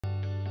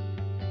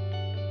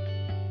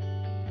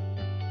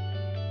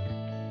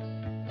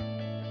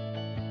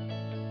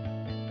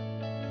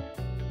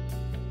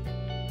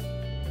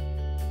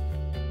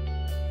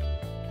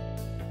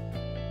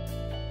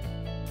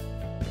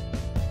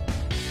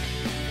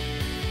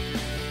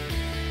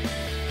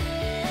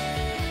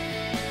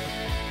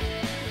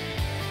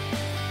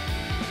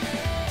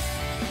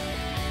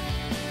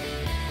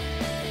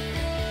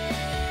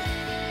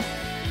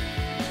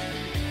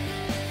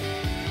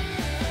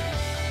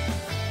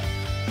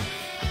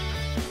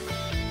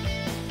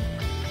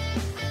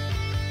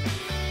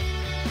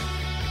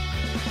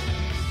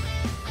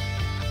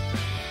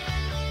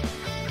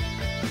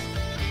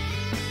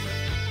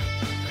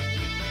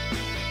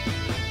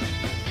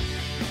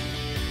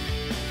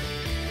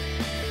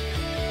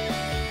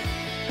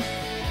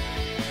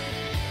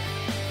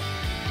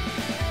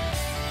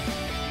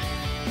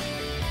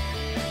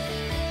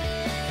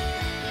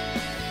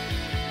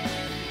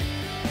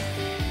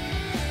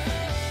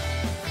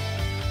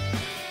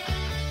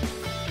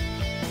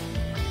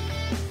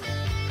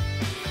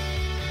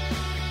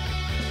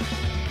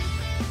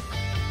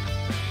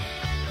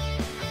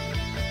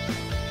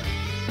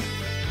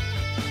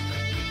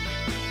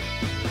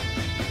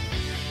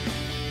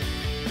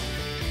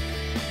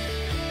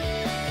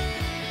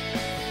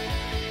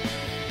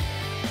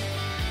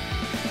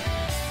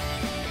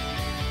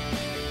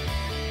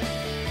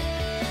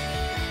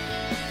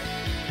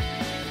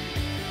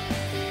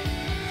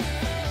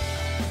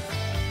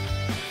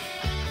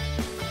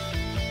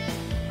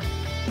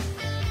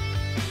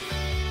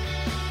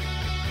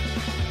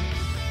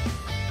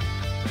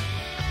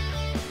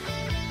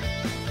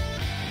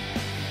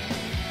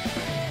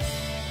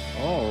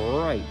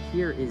right,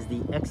 here is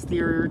the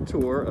exterior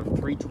tour of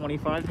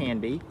 325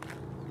 Hanby.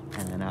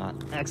 And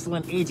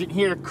excellent agent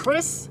here,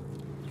 Chris,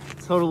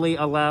 totally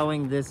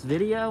allowing this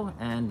video.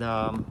 And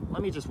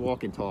let me just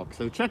walk and talk.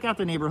 So check out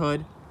the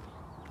neighborhood,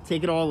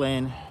 take it all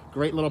in.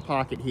 Great little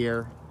pocket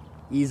here.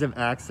 Ease of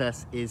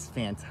access is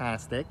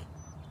fantastic.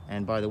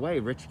 And by the way,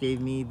 Rich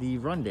gave me the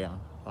rundown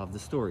of the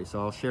story,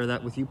 so I'll share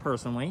that with you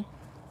personally.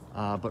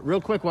 But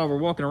real quick, while we're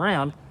walking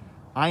around,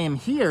 I am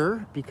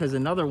here because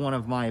another one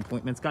of my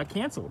appointments got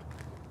canceled.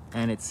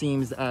 And it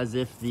seems as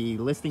if the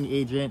listing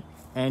agent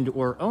and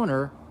or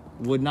owner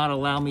would not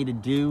allow me to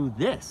do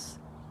this.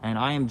 And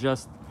I am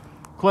just,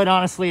 quite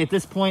honestly, at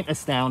this point,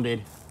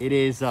 astounded. It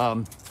is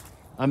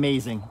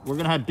amazing. We're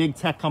gonna have big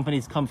tech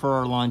companies come for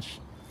our lunch,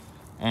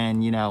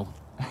 and you know,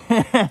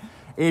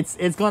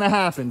 it's gonna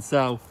happen.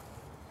 So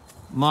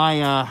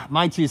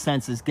my 2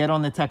 cents is get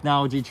on the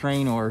technology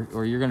train,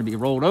 or you're gonna be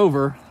rolled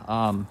over.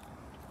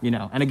 You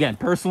know, and again,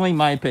 personally,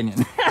 my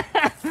opinion.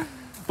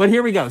 But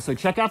here we go. So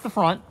check out the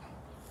front.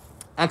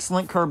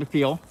 Excellent curb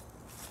appeal.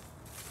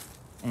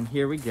 And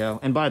here we go.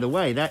 And by the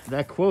way,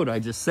 that quote I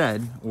just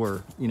said,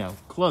 or, you know,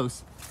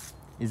 close,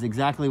 is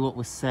exactly what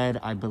was said,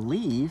 I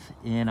believe,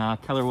 in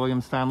Keller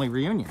Williams Family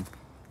Reunion,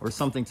 or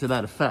something to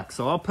that effect.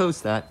 So I'll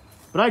post that.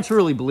 But I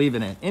truly believe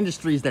in it.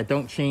 Industries that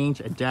don't change,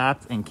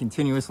 adapt, and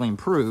continuously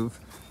improve,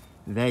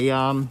 they,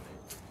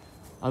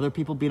 other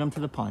people beat them to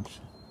the punch.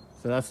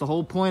 So that's the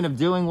whole point of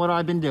doing what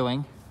I've been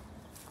doing.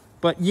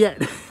 But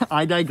yet,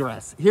 I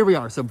digress. Here we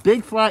are. So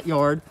big flat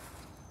yard.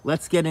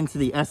 Let's get into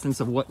the essence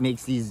of what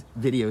makes these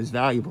videos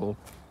valuable.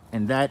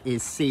 And that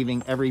is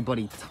saving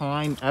everybody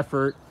time,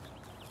 effort,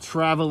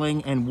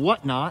 traveling, and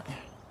whatnot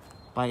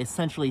by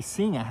essentially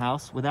seeing a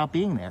house without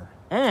being there.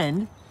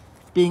 And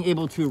being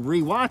able to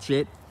rewatch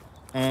it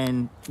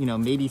and, you know,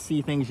 maybe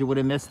see things you would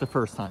have missed the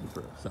first time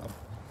through. So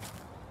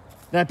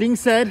that being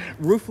said,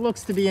 roof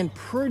looks to be in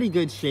pretty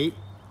good shape.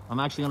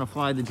 I'm actually gonna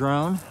fly the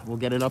drone. We'll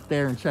get it up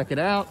there and check it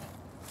out.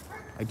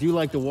 I do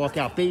like the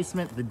walkout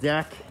basement, the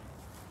deck,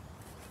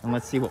 and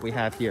let's see what we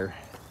have here.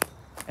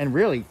 And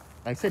really,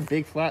 I said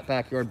big flat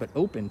backyard, but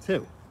open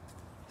too.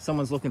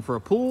 Someone's looking for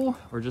a pool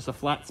or just a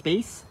flat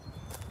space.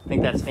 I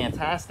think that's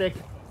fantastic.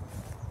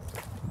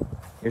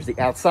 Here's the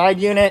outside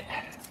unit.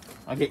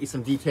 I'll get you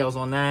some details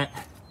on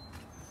that.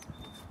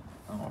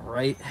 All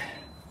right.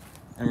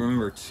 And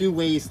remember, 2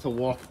 ways to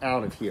walk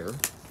out of here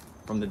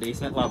from the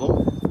basement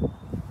level.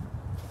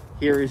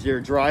 Here is your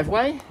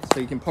driveway,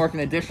 so you can park an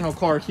additional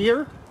car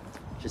here,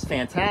 which is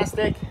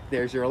fantastic.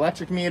 There's your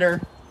electric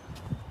meter,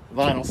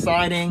 vinyl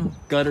siding,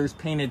 gutters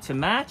painted to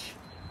match,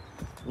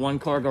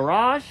 1-car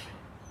garage.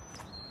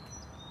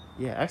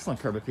 Yeah,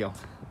 excellent curb appeal.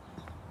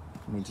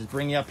 Let me just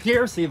bring you up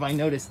here, see if I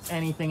noticed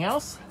anything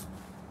else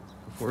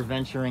before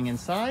venturing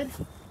inside.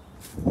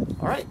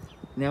 All right,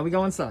 now we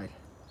go inside.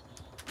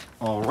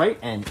 All right,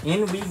 and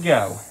in we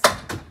go.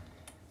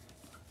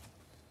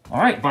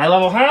 All right,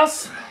 bi-level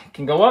house. You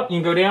can go up, you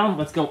can go down.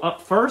 Let's go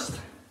up first.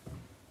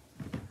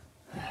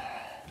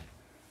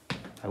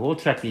 I will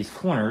check these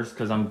corners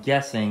because I'm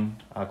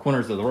guessing,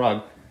 corners of the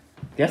rug,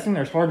 guessing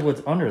there's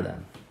hardwoods under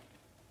them.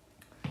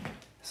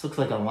 This looks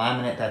like a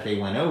laminate that they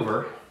went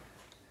over.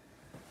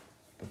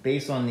 But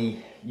based on the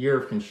year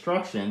of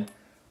construction,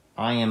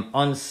 I am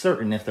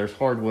uncertain if there's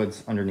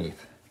hardwoods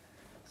underneath.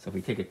 So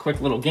we take a quick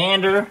little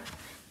gander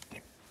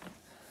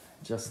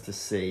just to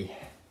see.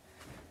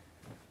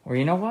 Or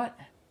you know what?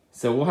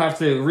 So we'll have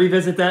to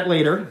revisit that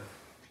later.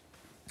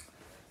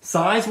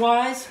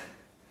 Size-wise,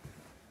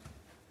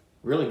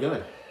 really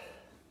good.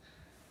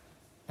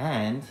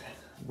 And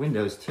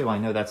windows too, I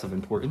know that's of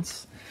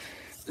importance.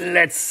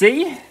 Let's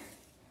see.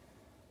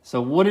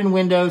 So wooden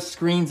windows,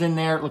 screens in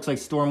there. It looks like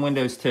storm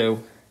windows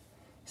too.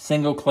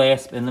 Single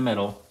clasp in the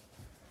middle.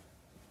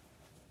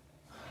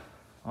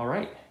 All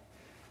right,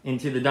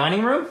 into the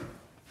dining room.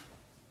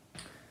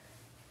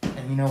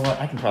 And you know what,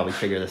 I can probably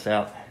figure this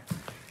out.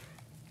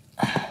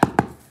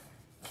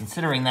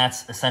 Considering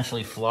that's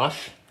essentially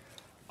flush,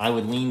 I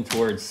would lean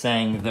towards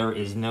saying there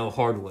is no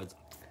hardwoods.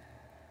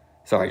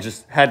 Sorry,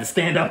 just had to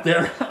stand up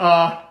there.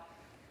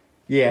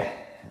 Yeah,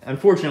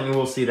 unfortunately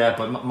we'll see that,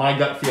 but my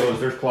gut feel is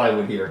there's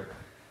plywood here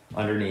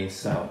underneath.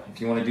 So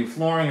if you want to do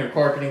flooring or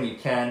carpeting, you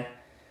can.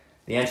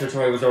 The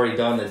entranceway was already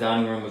done. The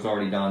dining room was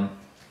already done.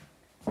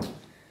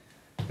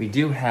 We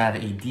do have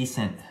a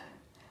decent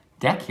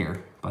deck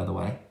here, by the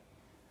way.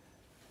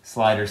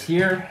 Sliders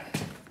here.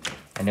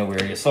 I know we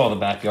already saw the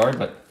backyard,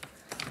 but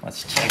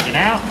let's check it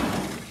out.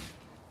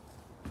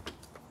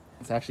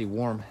 It's actually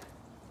warm.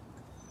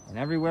 And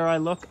everywhere I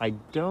look, I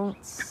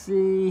don't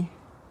see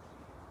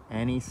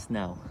any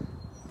snow.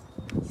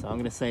 So I'm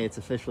gonna say it's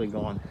officially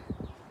gone.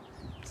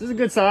 This is a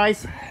good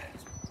size.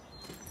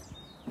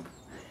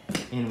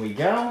 In we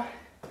go.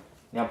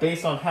 Now,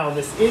 based on how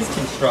this is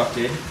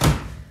constructed,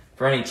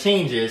 for any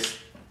changes,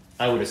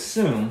 I would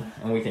assume,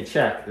 and we can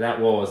check, that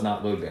wall is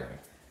not load bearing.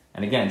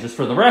 And again, just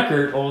for the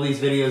record, all these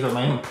videos are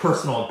my own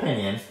personal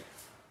opinion.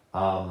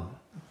 But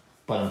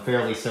I'm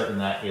fairly certain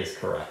that is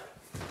correct.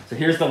 So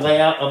here's the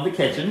layout of the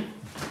kitchen.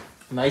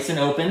 Nice and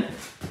open.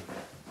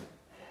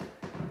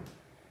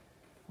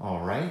 All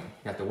right,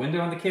 got the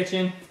window in the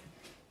kitchen.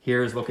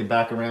 Here's looking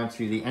back around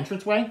to the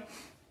entranceway.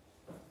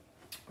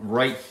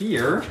 Right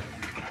here,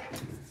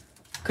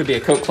 could be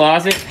a coat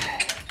closet.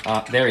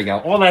 There you go.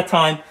 All that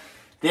time,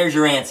 there's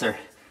your answer.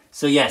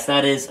 So yes,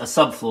 that is a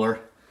subfloor.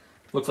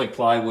 Looks like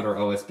plywood or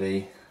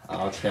OSB.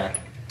 I'll check.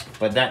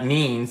 But that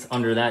means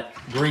under that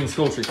green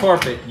sultry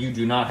carpet, you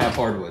do not have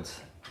hardwoods.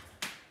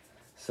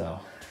 So,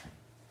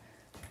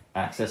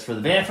 access for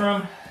the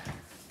bathroom.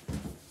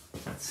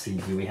 Let's see,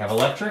 do we have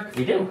electric?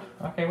 We do.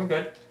 Okay, we're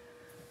good.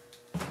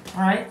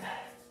 All right.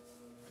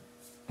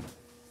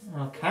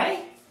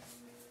 Okay.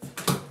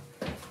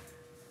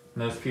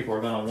 Most people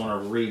are going to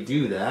want to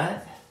redo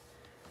that.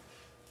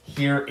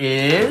 Here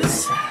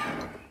is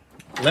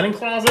linen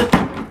closet,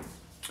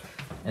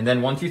 and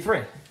then 1, 2,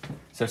 3.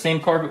 So same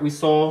carpet we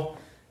saw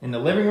in the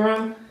living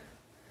room.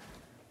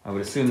 I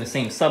would assume the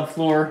same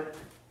subfloor.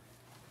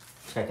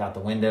 Check out the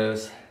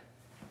windows.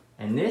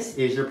 And this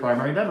is your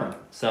primary bedroom.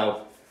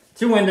 So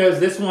 2 windows,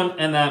 this one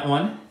and that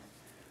one.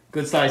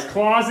 Good sized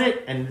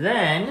closet, and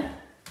then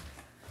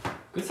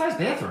good sized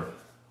bathroom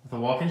with a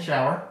walk-in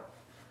shower.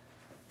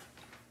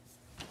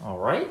 All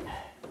right.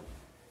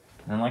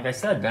 And like I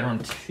said, bedroom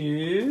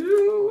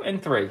 2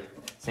 and 3.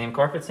 Same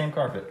carpet, same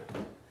carpet.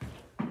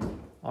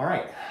 All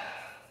right.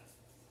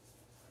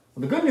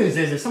 Well, the good news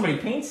is if somebody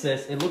paints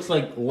this, it looks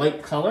like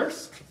light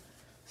colors.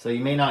 So you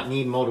may not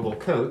need multiple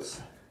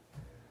coats.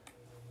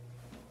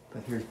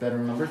 But here's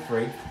bedroom number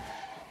 3. I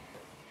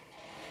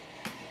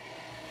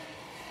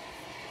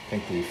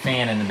think the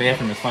fan in the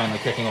bathroom is finally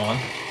kicking on.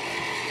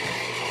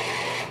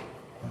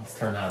 Let's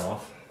turn that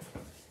off.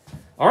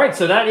 All right,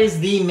 so that is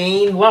the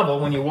main level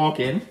when you walk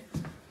in.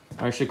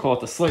 I should call it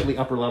the slightly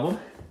upper level.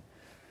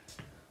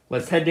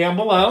 Let's head down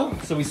below.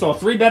 So we saw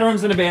 3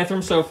 bedrooms and a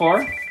bathroom so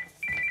far.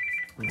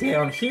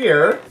 Down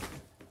here,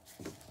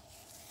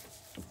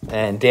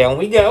 and down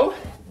we go.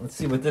 Let's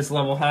see what this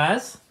level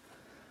has.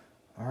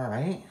 All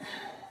right,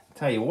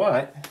 tell you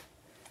what,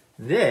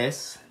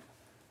 this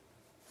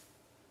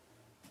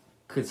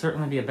could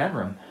certainly be a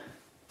bedroom.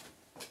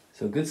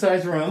 So good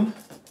sized room,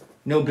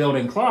 no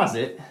built-in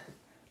closet,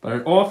 but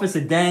an office,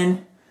 a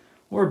den,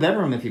 or a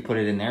bedroom if you put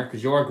it in there,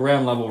 because you are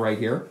ground level right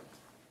here.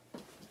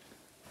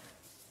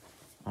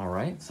 All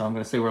right, so I'm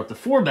going to say we're up to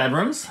 4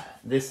 bedrooms.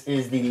 This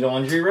is the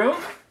laundry room.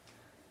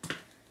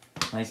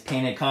 Nice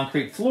painted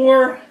concrete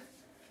floor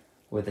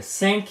with a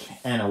sink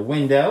and a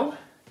window.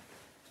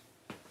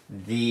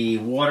 The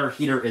water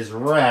heater is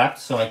wrapped,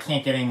 so I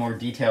can't get any more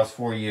details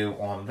for you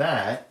on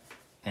that.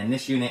 And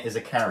this unit is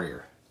a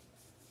carrier.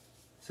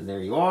 So there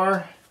you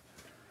are.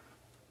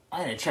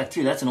 I had to check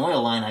too, that's an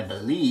oil line, I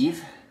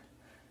believe.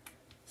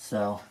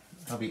 So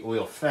that'll be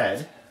oil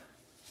fed.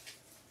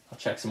 I'll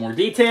check some more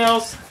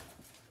details.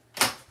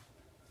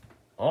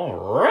 All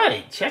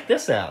right, check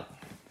this out.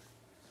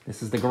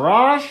 This is the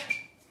garage.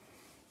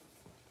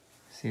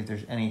 See if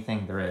there's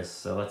anything there is.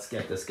 So let's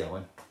get this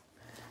going.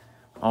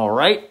 All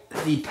right,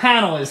 the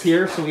panel is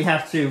here, so we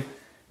have to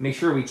make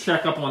sure we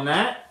check up on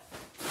that.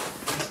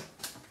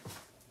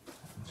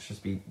 Let's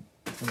just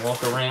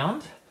walk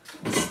around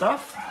and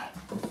stuff.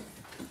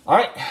 All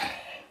right,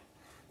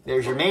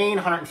 there's your main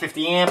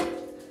 150 amp.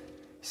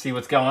 See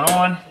what's going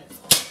on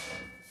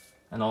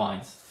and the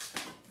lines.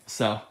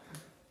 So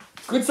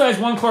good size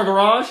 1-car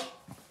garage.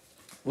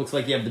 Looks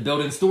like you have the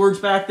built-in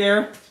storage back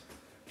there,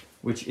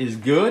 which is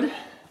good.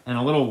 And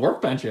a little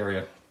workbench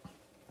area.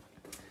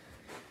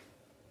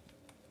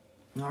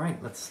 All right,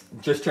 let's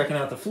just checking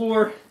out the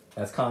floor.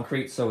 That's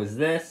concrete, so is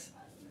this.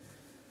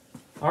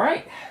 All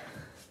right,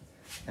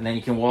 and then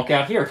you can walk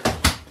out here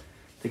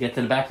to get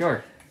to the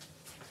backyard.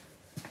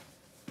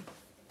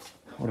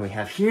 What do we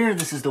have here?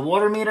 This is the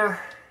water meter.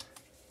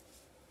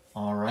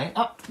 All right,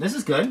 oh, this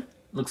is good.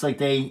 Looks like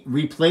they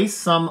replaced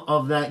some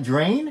of that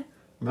drain,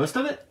 most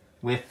of it,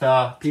 with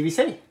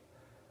PVC.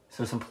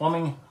 So some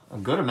plumbing, a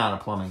good amount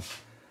of plumbing,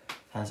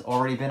 has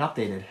already been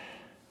updated.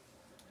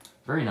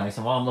 Very nice.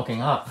 And while I'm looking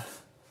up,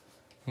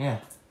 yeah,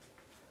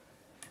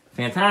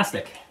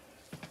 fantastic.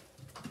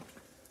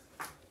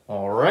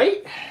 All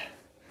right,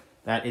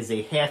 that is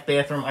a half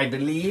bathroom, I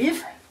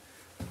believe.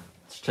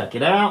 Let's check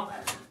it out.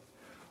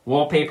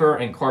 Wallpaper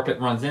and carpet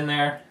runs in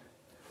there.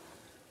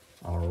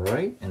 All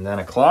right, and then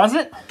a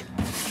closet.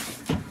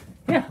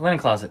 Yeah, linen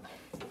closet.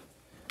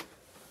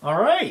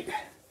 All right,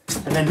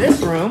 and then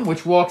this room,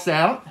 which walks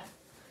out.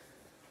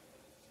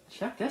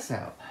 Check this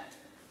out.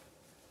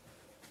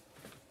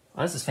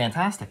 Oh, this is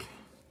fantastic.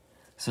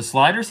 So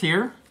sliders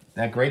here,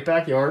 that great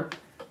backyard,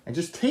 and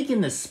just take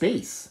in this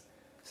space.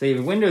 So you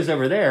have windows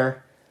over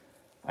there.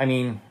 I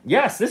mean,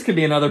 yes, this could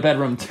be another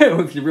bedroom too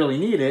if you really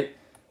need it,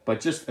 but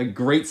just a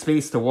great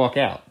space to walk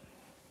out.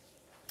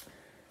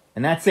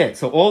 And that's it.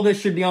 So all this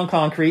should be on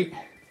concrete,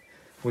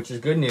 which is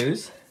good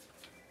news.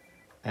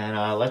 And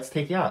let's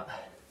take you out.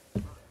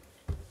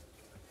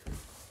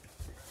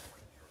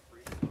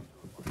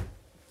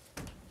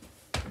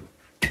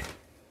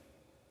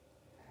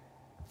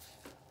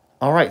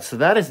 All right, so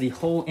that is the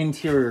whole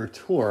interior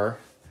tour.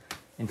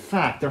 In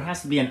fact, there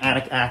has to be an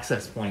attic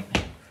access point.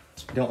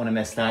 You don't want to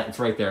miss that, it's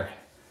right there.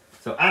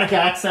 So attic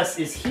access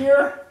is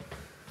here.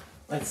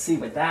 Let's see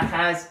what that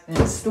has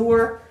in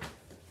store.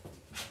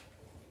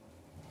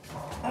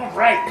 All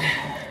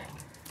right.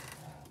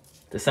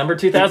 December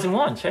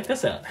 2001. Check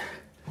this out.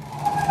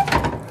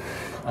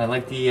 I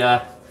like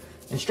the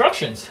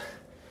instructions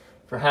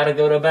for how to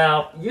go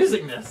about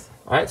using this.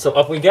 All right, so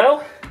up we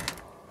go.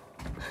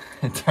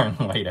 Turn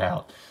the light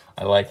out.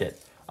 I like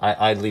it.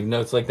 I'd leave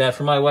notes like that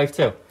for my wife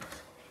too.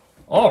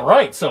 All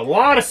right, so a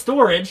lot of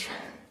storage.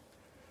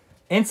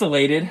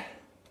 Insulated.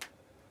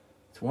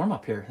 It's warm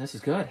up here. This is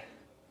good.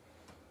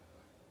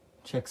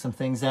 Check some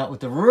things out with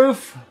the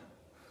roof.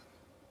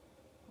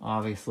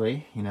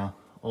 Obviously, you know,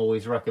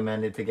 always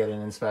recommended to get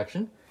an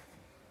inspection.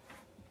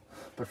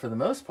 But for the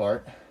most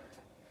part,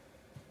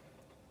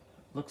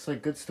 looks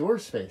like good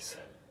storage space.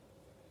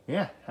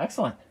 Yeah,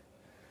 excellent.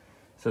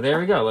 So there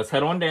we go. Let's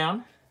head on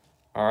down.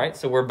 All right,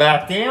 so we're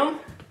back down.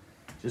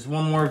 Just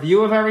one more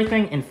view of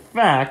everything. In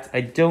fact,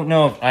 I don't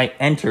know if I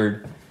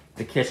entered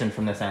the kitchen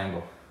from this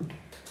angle.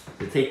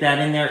 So take that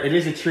in there. It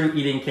is a true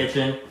eating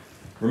kitchen.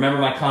 Remember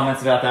my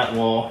comments about that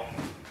wall.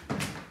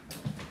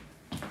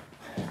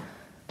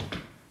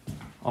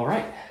 All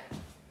right.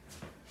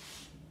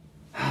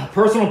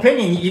 Personal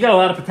opinion, you got a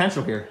lot of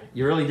potential here.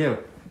 You really do.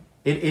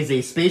 It is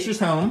a spacious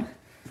home.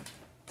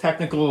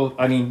 Technical,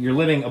 I mean, you're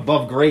living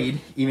above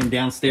grade, even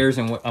downstairs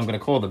in what I'm going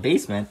to call the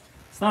basement.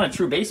 It's not a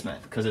true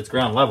basement because it's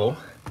ground level.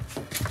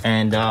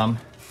 And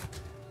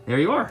there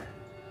you are.